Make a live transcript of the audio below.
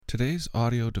Today's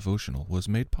audio devotional was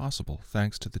made possible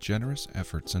thanks to the generous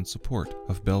efforts and support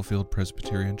of Bellefield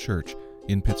Presbyterian Church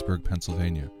in Pittsburgh,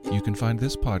 Pennsylvania. You can find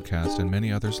this podcast and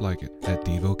many others like it at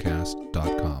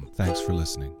Devocast.com. Thanks for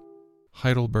listening.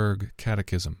 Heidelberg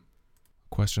Catechism.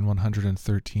 Question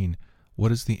 113.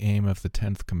 What is the aim of the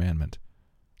 10th commandment?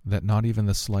 That not even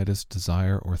the slightest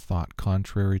desire or thought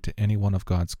contrary to any one of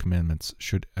God's commandments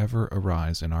should ever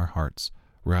arise in our hearts.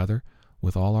 Rather,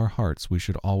 with all our hearts we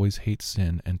should always hate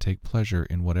sin and take pleasure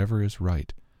in whatever is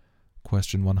right.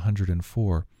 Question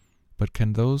 104. But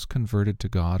can those converted to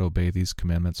God obey these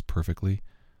commandments perfectly?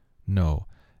 No.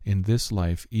 In this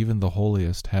life even the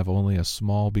holiest have only a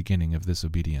small beginning of this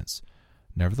obedience.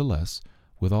 Nevertheless,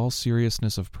 with all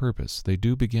seriousness of purpose, they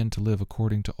do begin to live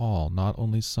according to all, not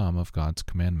only some, of God's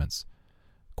commandments.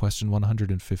 Question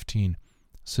 115.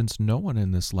 Since no one in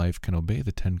this life can obey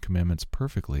the 10 Commandments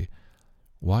perfectly,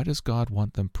 why does God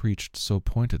want them preached so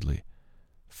pointedly?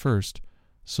 First,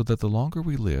 so that the longer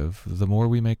we live, the more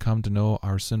we may come to know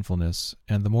our sinfulness,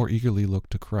 and the more eagerly look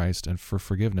to Christ and for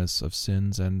forgiveness of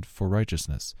sins and for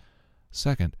righteousness.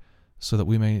 Second, so that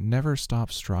we may never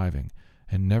stop striving,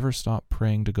 and never stop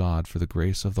praying to God for the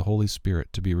grace of the Holy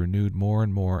Spirit to be renewed more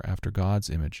and more after God's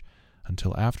image,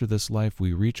 until after this life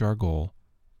we reach our goal,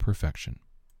 perfection.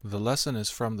 The lesson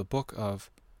is from the book of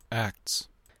Acts.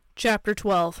 Chapter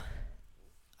 12.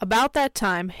 About that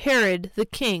time Herod the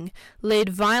king laid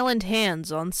violent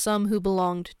hands on some who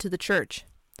belonged to the church.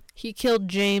 He killed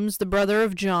James, the brother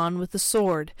of John, with the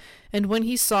sword, and when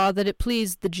he saw that it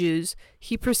pleased the Jews,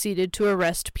 he proceeded to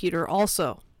arrest Peter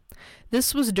also.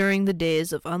 This was during the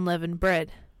days of unleavened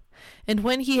bread. And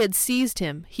when he had seized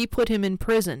him, he put him in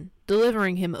prison,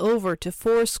 delivering him over to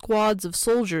 4 squads of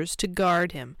soldiers to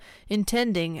guard him,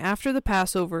 intending after the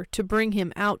Passover to bring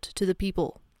him out to the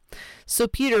people. So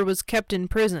Peter was kept in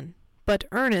prison, but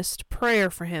earnest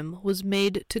prayer for him was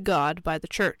made to God by the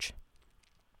church.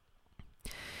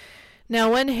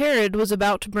 Now when Herod was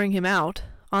about to bring him out,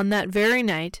 on that very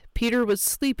night Peter was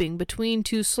sleeping between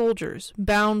 2 soldiers,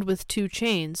 bound with 2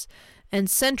 chains, and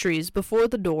sentries before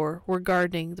the door were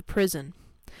guarding the prison.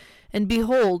 And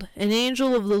behold, an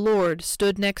angel of the Lord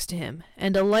stood next to him,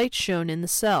 and a light shone in the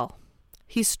cell.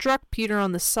 He struck Peter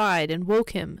on the side and woke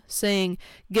him, saying,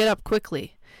 "Get up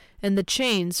quickly." And the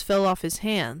chains fell off his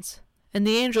hands. And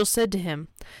the angel said to him,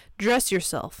 "Dress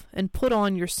yourself, and put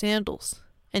on your sandals."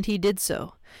 And he did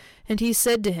so. And he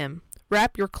said to him,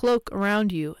 "Wrap your cloak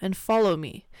around you, and follow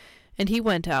me." And he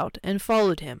went out and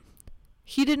followed him.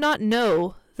 He did not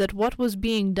know that what was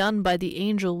being done by the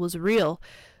angel was real,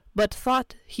 but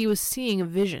thought he was seeing a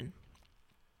vision.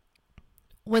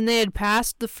 When they had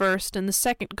passed the first and the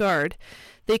second guard,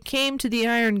 they came to the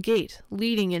iron gate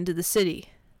leading into the city.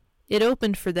 It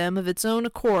opened for them of its own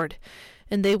accord,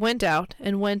 and they went out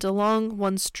and went along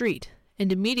one street,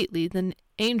 and immediately the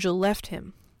angel left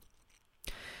him.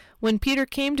 When Peter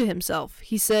came to himself,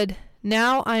 he said,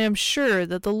 "Now I am sure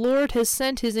that the Lord has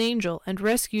sent his angel and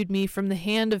rescued me from the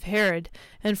hand of Herod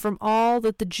and from all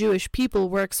that the Jewish people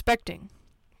were expecting."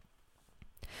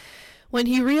 When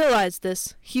he realized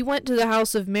this, he went to the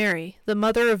house of Mary, the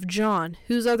mother of John,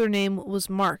 whose other name was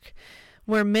Mark,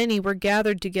 where many were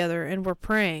gathered together and were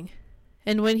praying.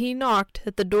 And when he knocked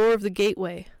at the door of the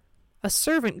gateway, a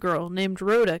servant girl named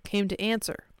Rhoda came to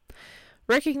answer.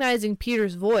 Recognizing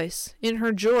Peter's voice, in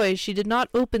her joy she did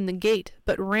not open the gate,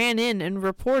 but ran in and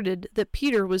reported that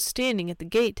Peter was standing at the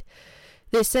gate.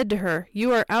 They said to her,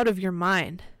 "You are out of your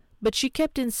mind." But she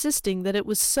kept insisting that it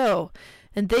was so,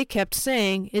 and they kept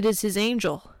saying, "It is his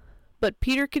angel." But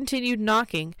Peter continued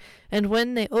knocking, and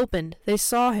when they opened, they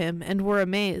saw him and were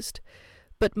amazed.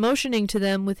 But motioning to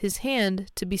them with his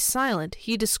hand to be silent,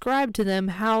 he described to them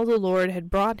how the Lord had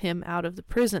brought him out of the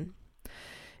prison.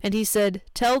 And he said,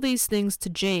 "Tell these things to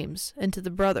James and to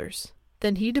the brothers."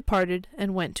 Then he departed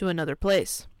and went to another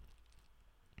place.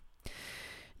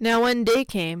 Now when day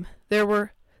came, there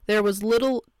was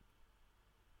no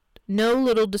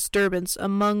little disturbance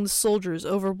among the soldiers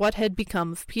over what had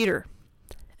become of Peter.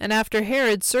 And after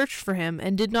Herod searched for him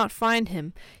and did not find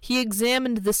him, he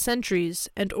examined the sentries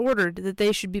and ordered that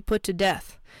they should be put to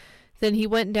death. Then he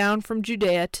went down from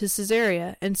Judea to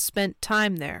Caesarea and spent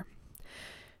time there.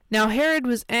 Now Herod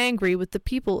was angry with the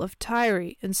people of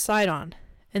Tyre and Sidon,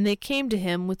 and they came to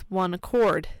him with one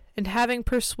accord, and having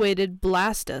persuaded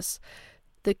Blastus,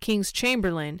 the king's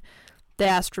chamberlain, they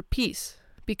asked for peace,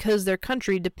 because their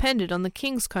country depended on the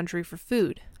king's country for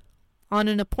food. On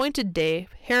an appointed day,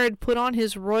 Herod put on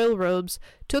his royal robes,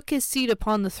 took his seat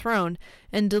upon the throne,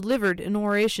 and delivered an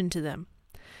oration to them.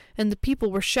 And the people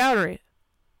were shouting,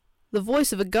 "The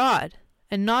voice of a god,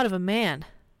 and not of a man."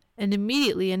 and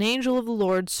immediately an angel of the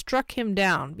Lord struck him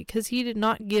down, because he did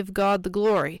not give God the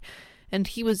glory, and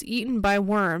he was eaten by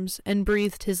worms, and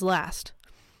breathed his last.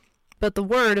 But the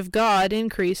word of God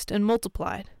increased and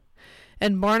multiplied.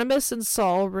 And Barnabas and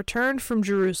Saul returned from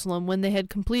Jerusalem when they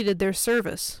had completed their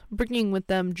service, bringing with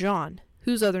them John,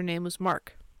 whose other name was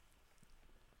Mark.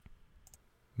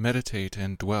 Meditate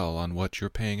and dwell on what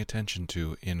you're paying attention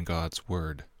to in God's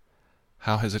Word.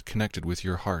 How has it connected with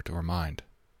your heart or mind?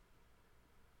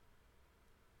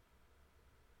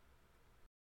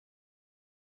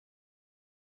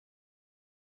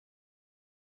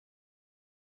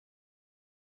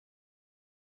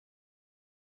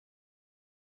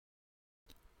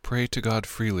 Pray to God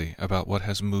freely about what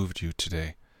has moved you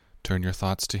today. Turn your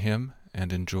thoughts to Him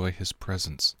and enjoy His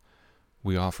presence.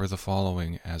 We offer the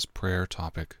following as prayer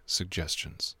topic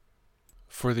suggestions.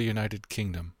 For the United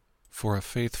Kingdom, for a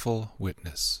faithful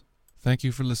witness. Thank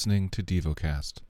you for listening to Devocast.